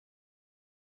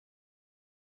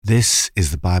This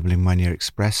is the Bible in 1 Year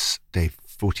Express, day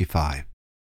 45.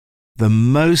 The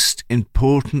most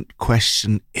important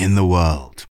question in the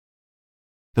world.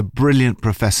 The brilliant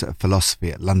professor of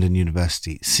philosophy at London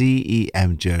University,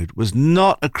 C.E.M. Joad, was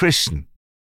not a Christian.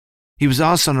 He was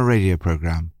asked on a radio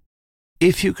program,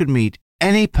 if you could meet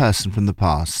any person from the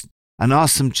past and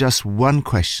ask them just one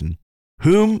question,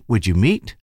 whom would you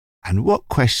meet and what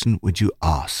question would you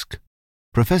ask?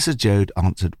 Professor Joad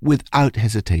answered without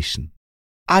hesitation,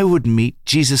 I would meet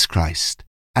Jesus Christ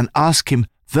and ask him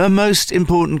the most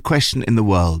important question in the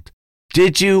world.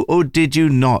 Did you or did you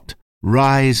not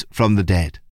rise from the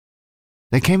dead?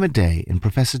 There came a day in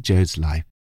Professor Joad's life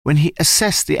when he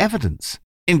assessed the evidence,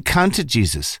 encountered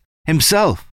Jesus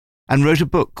himself, and wrote a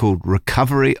book called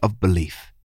Recovery of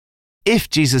Belief. If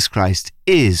Jesus Christ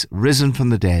is risen from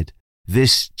the dead,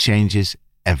 this changes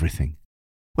everything.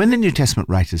 When the New Testament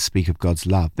writers speak of God's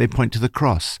love, they point to the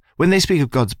cross. When they speak of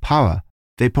God's power,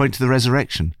 they point to the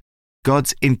resurrection.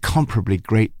 God's incomparably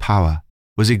great power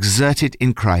was exerted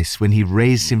in Christ when he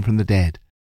raised him from the dead.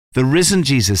 The risen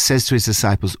Jesus says to his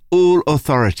disciples, all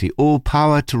authority, all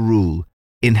power to rule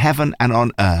in heaven and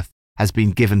on earth has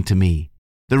been given to me.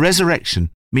 The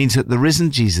resurrection means that the risen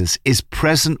Jesus is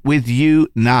present with you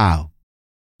now.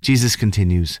 Jesus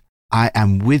continues, I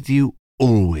am with you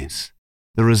always.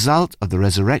 The result of the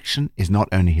resurrection is not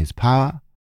only his power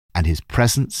and his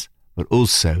presence, but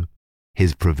also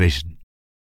his provision.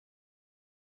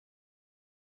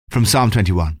 From Psalm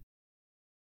 21.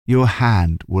 Your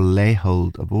hand will lay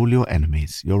hold of all your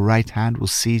enemies. Your right hand will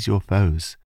seize your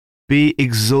foes. Be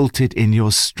exalted in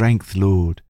your strength,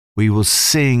 Lord. We will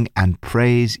sing and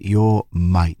praise your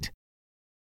might.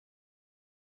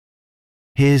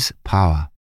 His power.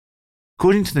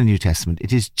 According to the New Testament,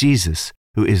 it is Jesus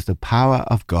who is the power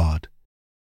of God.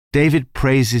 David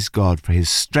praises God for his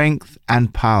strength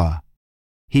and power.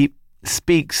 He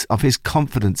speaks of his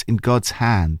confidence in God's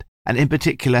hand, and in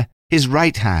particular, his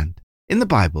right hand. In the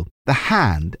Bible, the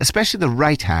hand, especially the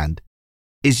right hand,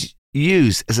 is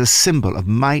used as a symbol of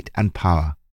might and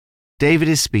power. David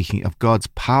is speaking of God's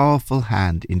powerful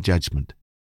hand in judgment.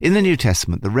 In the New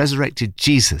Testament, the resurrected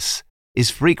Jesus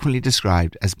is frequently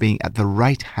described as being at the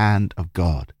right hand of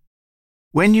God.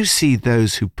 When you see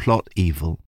those who plot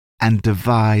evil and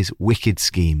devise wicked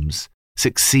schemes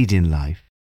succeed in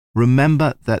life,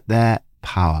 remember that their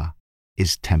power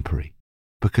is temporary,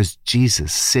 because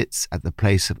Jesus sits at the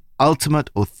place of ultimate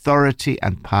authority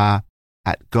and power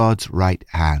at God's right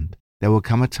hand. There will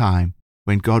come a time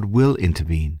when God will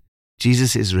intervene.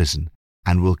 Jesus is risen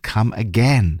and will come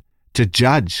again to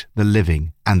judge the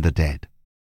living and the dead.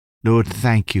 Lord,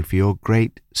 thank you for your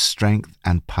great strength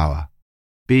and power.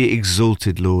 Be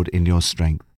exalted, Lord, in your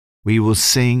strength. We will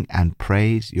sing and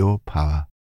praise your power.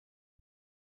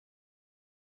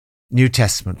 New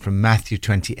Testament from Matthew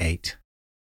 28.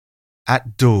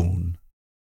 At dawn,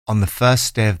 on the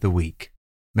first day of the week,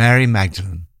 Mary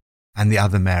Magdalene and the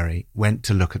other Mary went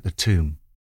to look at the tomb.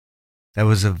 There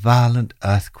was a violent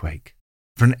earthquake,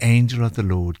 for an angel of the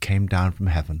Lord came down from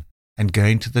heaven and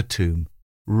going to the tomb,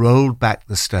 rolled back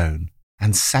the stone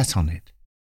and sat on it.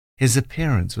 His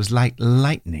appearance was like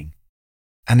lightning,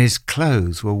 and his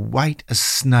clothes were white as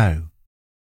snow.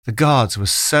 The guards were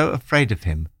so afraid of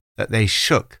him that they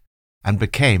shook and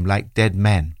became like dead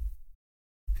men.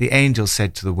 The angel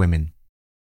said to the women,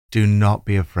 Do not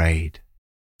be afraid,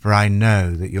 for I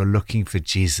know that you're looking for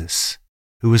Jesus,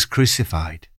 who was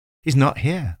crucified. He's not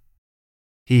here.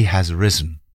 He has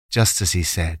risen, just as he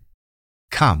said.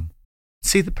 Come,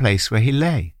 see the place where he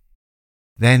lay.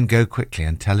 Then go quickly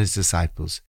and tell his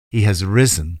disciples, he has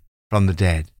risen from the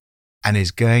dead and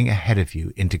is going ahead of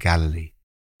you into Galilee.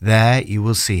 There you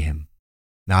will see him.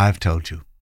 Now I've told you.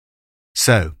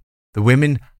 So the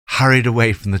women hurried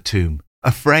away from the tomb,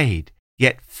 afraid,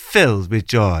 yet filled with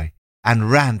joy, and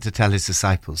ran to tell his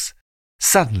disciples.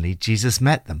 Suddenly Jesus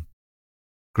met them.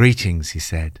 Greetings, he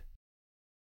said.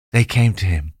 They came to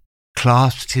him,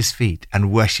 clasped his feet,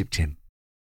 and worshipped him.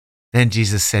 Then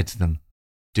Jesus said to them,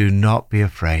 Do not be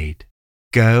afraid.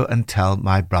 Go and tell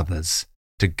my brothers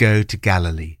to go to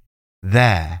Galilee.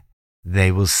 There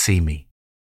they will see me.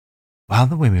 While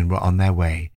the women were on their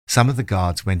way, some of the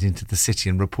guards went into the city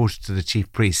and reported to the chief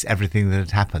priests everything that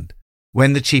had happened.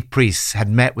 When the chief priests had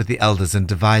met with the elders and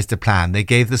devised a plan, they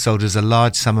gave the soldiers a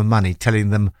large sum of money, telling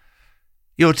them,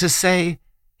 You're to say,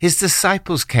 his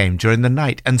disciples came during the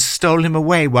night and stole him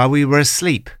away while we were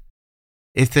asleep.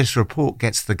 If this report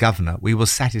gets to the governor, we will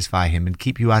satisfy him and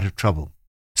keep you out of trouble.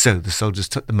 So the soldiers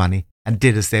took the money and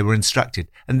did as they were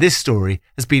instructed, and this story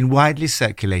has been widely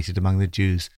circulated among the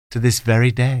Jews to this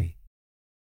very day.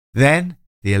 Then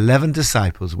the 11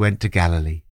 disciples went to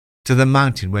Galilee, to the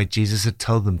mountain where Jesus had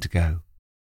told them to go.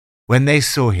 When they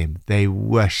saw him, they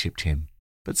worshipped him,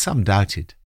 but some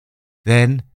doubted.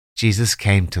 Then Jesus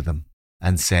came to them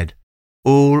and said,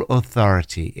 "All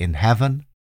authority in heaven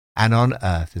and on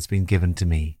earth has been given to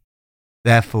me.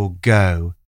 Therefore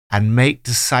go and make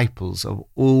disciples of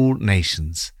all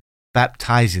nations,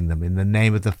 baptizing them in the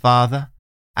name of the Father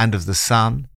and of the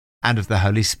Son and of the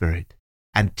Holy Spirit,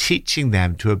 and teaching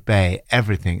them to obey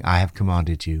everything I have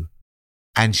commanded you.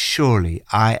 And surely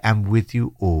I am with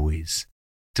you always,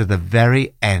 to the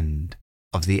very end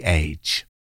of the age."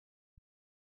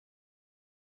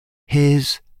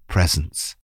 His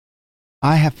presence.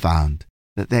 I have found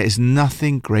that there is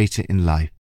nothing greater in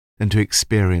life than to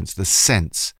experience the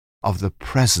sense of the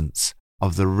presence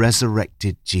of the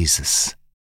resurrected Jesus.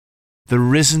 The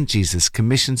risen Jesus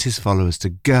commissions his followers to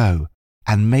go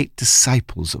and make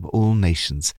disciples of all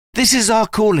nations. This is our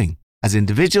calling as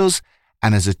individuals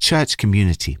and as a church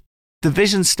community. The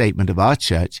vision statement of our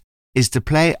church is to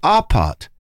play our part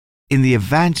in the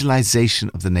evangelization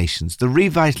of the nations, the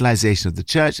revitalization of the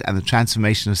church, and the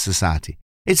transformation of society.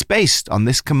 It's based on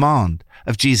this command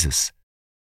of Jesus.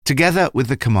 Together with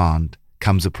the command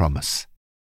comes a promise.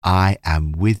 I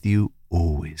am with you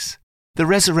always. The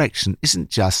resurrection isn't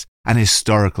just an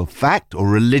historical fact or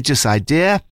religious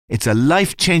idea. It's a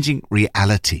life-changing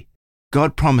reality.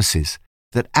 God promises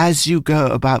that as you go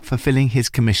about fulfilling his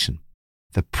commission,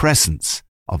 the presence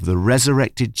of the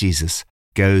resurrected Jesus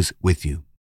goes with you.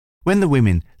 When the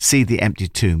women see the empty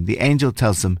tomb, the angel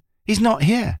tells them, "He's not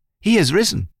here. He has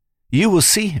risen. You will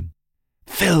see him."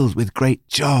 Filled with great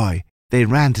joy, they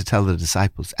ran to tell the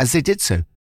disciples. As they did so,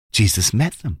 Jesus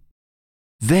met them.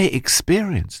 They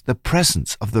experienced the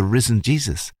presence of the risen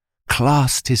Jesus,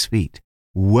 clasped his feet,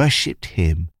 worshipped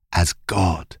him as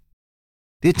God.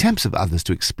 The attempts of others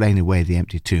to explain away the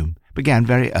empty tomb began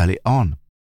very early on.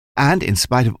 And in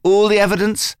spite of all the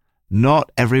evidence,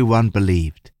 not everyone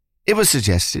believed. It was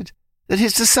suggested that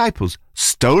his disciples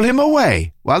stole him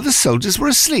away while the soldiers were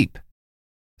asleep.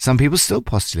 Some people still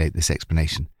postulate this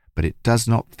explanation, but it does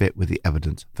not fit with the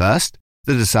evidence. First,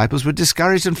 the disciples were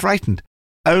discouraged and frightened.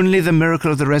 Only the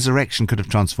miracle of the resurrection could have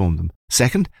transformed them.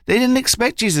 Second, they didn't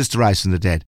expect Jesus to rise from the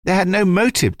dead. They had no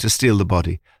motive to steal the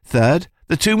body. Third,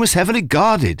 the tomb was heavily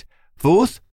guarded.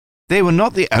 Fourth, they were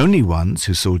not the only ones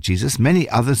who saw Jesus. Many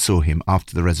others saw him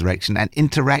after the resurrection and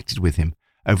interacted with him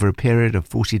over a period of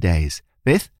 40 days.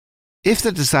 Fifth, if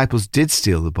the disciples did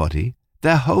steal the body,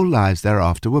 their whole lives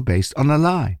thereafter were based on a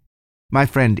lie. My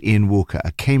friend Ian Walker,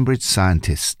 a Cambridge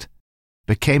scientist,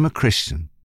 became a Christian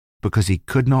because he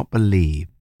could not believe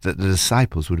that the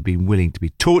disciples would have been willing to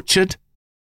be tortured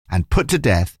and put to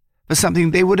death for something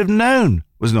they would have known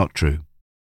was not true.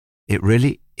 It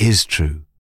really is true.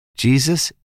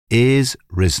 Jesus is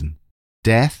risen.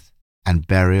 Death and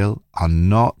burial are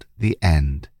not the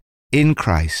end. In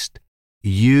Christ,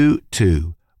 you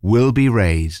too will be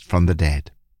raised from the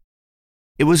dead.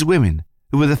 It was women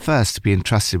who were the first to be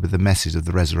entrusted with the message of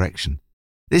the resurrection.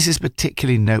 This is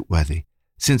particularly noteworthy,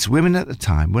 since women at the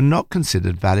time were not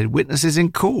considered valid witnesses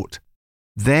in court.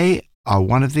 They are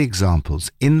one of the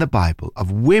examples in the Bible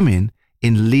of women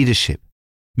in leadership.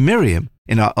 Miriam,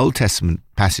 in our Old Testament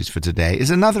passage for today, is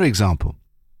another example.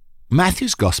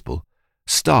 Matthew's Gospel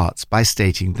starts by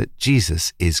stating that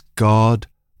Jesus is God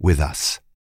with us.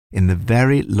 In the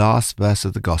very last verse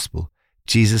of the Gospel,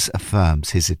 Jesus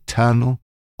affirms his eternal,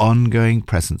 ongoing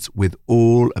presence with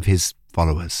all of his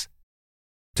followers.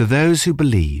 To those who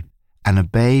believe and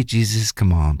obey Jesus'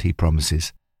 command, he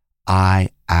promises, I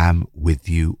am with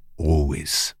you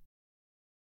always.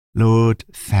 Lord,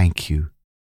 thank you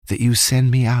that you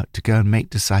send me out to go and make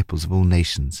disciples of all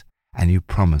nations, and you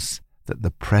promise that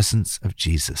the presence of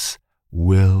Jesus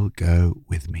will go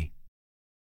with me.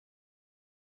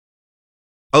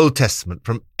 Old Testament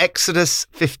from Exodus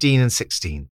 15 and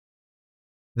 16.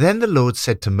 Then the Lord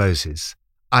said to Moses,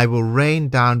 I will rain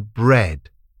down bread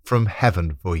from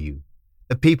heaven for you.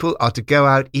 The people are to go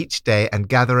out each day and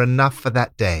gather enough for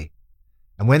that day.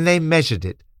 And when they measured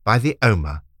it by the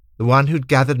omer, the one who'd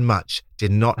gathered much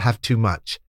did not have too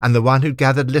much, and the one who'd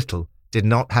gathered little did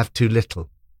not have too little.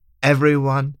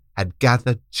 Everyone had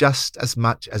gathered just as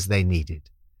much as they needed.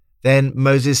 Then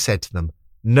Moses said to them,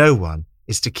 no one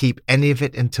is to keep any of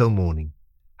it until morning.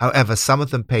 However, some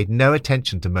of them paid no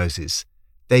attention to Moses.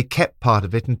 They kept part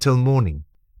of it until morning,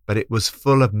 but it was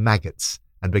full of maggots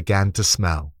and began to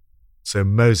smell. So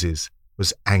Moses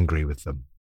was angry with them.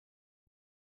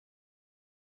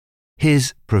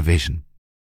 His provision.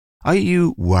 Are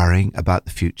you worrying about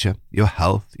the future, your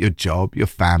health, your job, your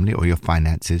family, or your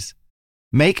finances?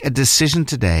 Make a decision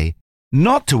today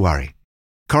not to worry.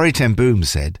 Corrie ten Boom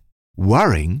said,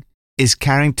 worrying is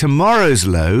carrying tomorrow's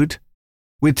load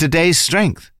with today's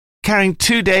strength, carrying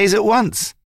 2 days at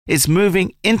once. It's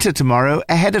moving into tomorrow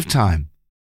ahead of time.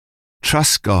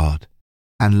 Trust God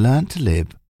and learn to live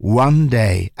one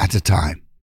day at a time.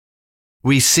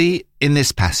 We see in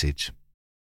this passage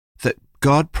that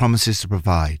God promises to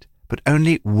provide, but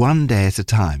only one day at a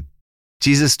time.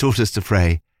 Jesus taught us to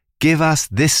pray, "Give us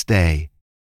this day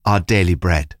our daily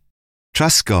bread."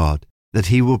 Trust God that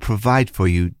He will provide for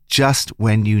you just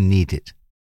when you need it.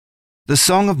 The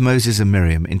Song of Moses and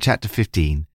Miriam in chapter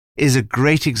 15 is a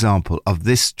great example of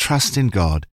this trust in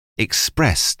God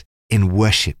expressed in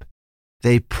worship.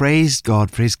 They praised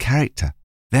God for His character.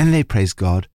 Then they praised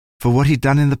God for what He'd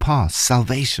done in the past,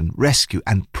 salvation, rescue,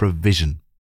 and provision.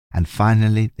 And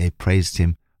finally, they praised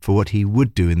Him for what He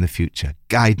would do in the future,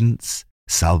 guidance,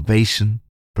 salvation,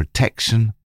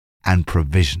 protection, and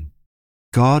provision.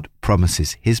 God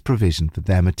promises His provision for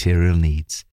their material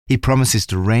needs. He promises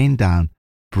to rain down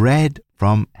bread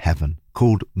from heaven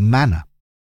called manna.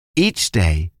 Each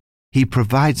day, He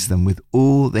provides them with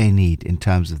all they need in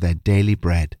terms of their daily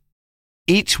bread.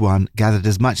 Each one gathered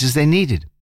as much as they needed,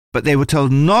 but they were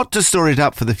told not to store it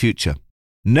up for the future.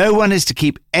 No one is to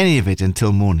keep any of it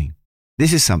until morning.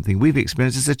 This is something we've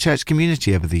experienced as a church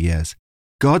community over the years.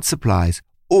 God supplies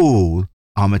all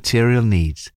our material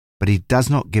needs, but He does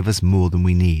not give us more than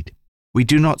we need. We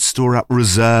do not store up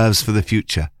reserves for the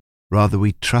future. Rather,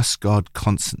 we trust God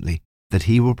constantly that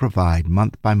He will provide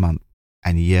month by month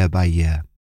and year by year.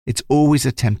 It's always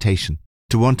a temptation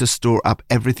to want to store up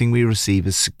everything we receive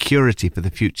as security for the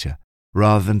future,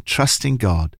 rather than trusting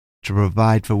God to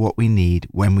provide for what we need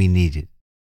when we need it.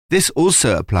 This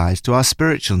also applies to our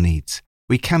spiritual needs.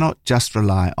 We cannot just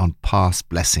rely on past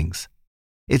blessings.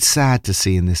 It's sad to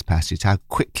see in this passage how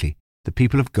quickly the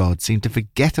people of God seem to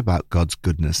forget about God's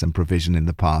goodness and provision in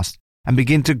the past and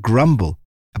begin to grumble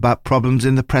about problems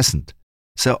in the present.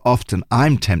 So often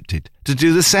I'm tempted to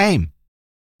do the same.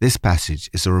 This passage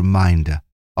is a reminder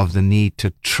of the need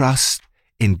to trust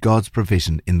in God's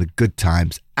provision in the good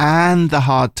times and the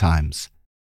hard times.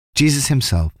 Jesus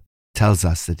Himself tells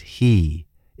us that He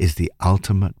is the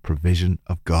ultimate provision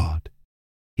of God.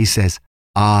 He says,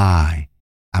 "I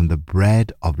am the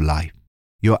bread of life.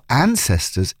 Your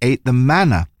ancestors ate the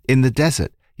manna in the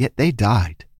desert, yet they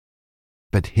died.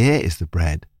 But here is the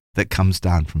bread that comes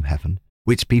down from heaven,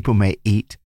 which people may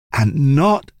eat and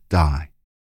not die.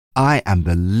 I am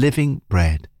the living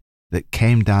bread that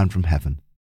came down from heaven.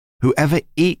 Whoever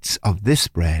eats of this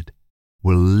bread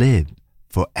will live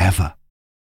forever."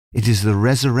 It is the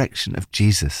resurrection of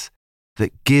Jesus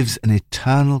that gives an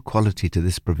eternal quality to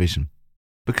this provision.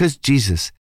 Because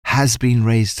Jesus has been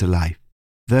raised to life,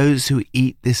 those who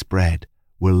eat this bread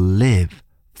will live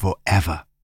forever.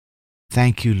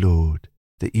 Thank you, Lord,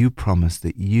 that You promise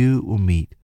that You will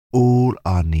meet all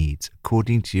our needs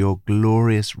according to Your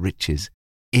glorious riches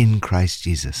in Christ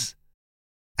Jesus.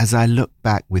 As I look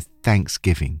back with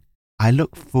thanksgiving, I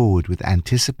look forward with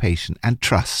anticipation and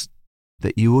trust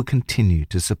that You will continue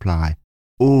to supply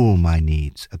all my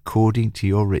needs according to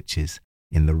Your riches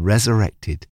in the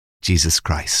resurrected Jesus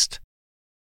Christ.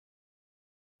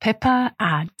 Pippa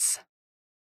adds,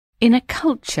 in a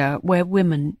culture where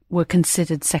women were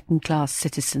considered second-class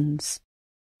citizens,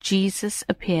 Jesus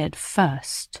appeared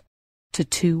first to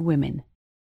 2 women.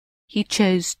 He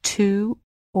chose 2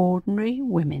 ordinary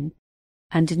women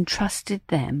and entrusted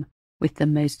them with the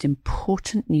most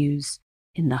important news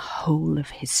in the whole of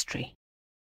history.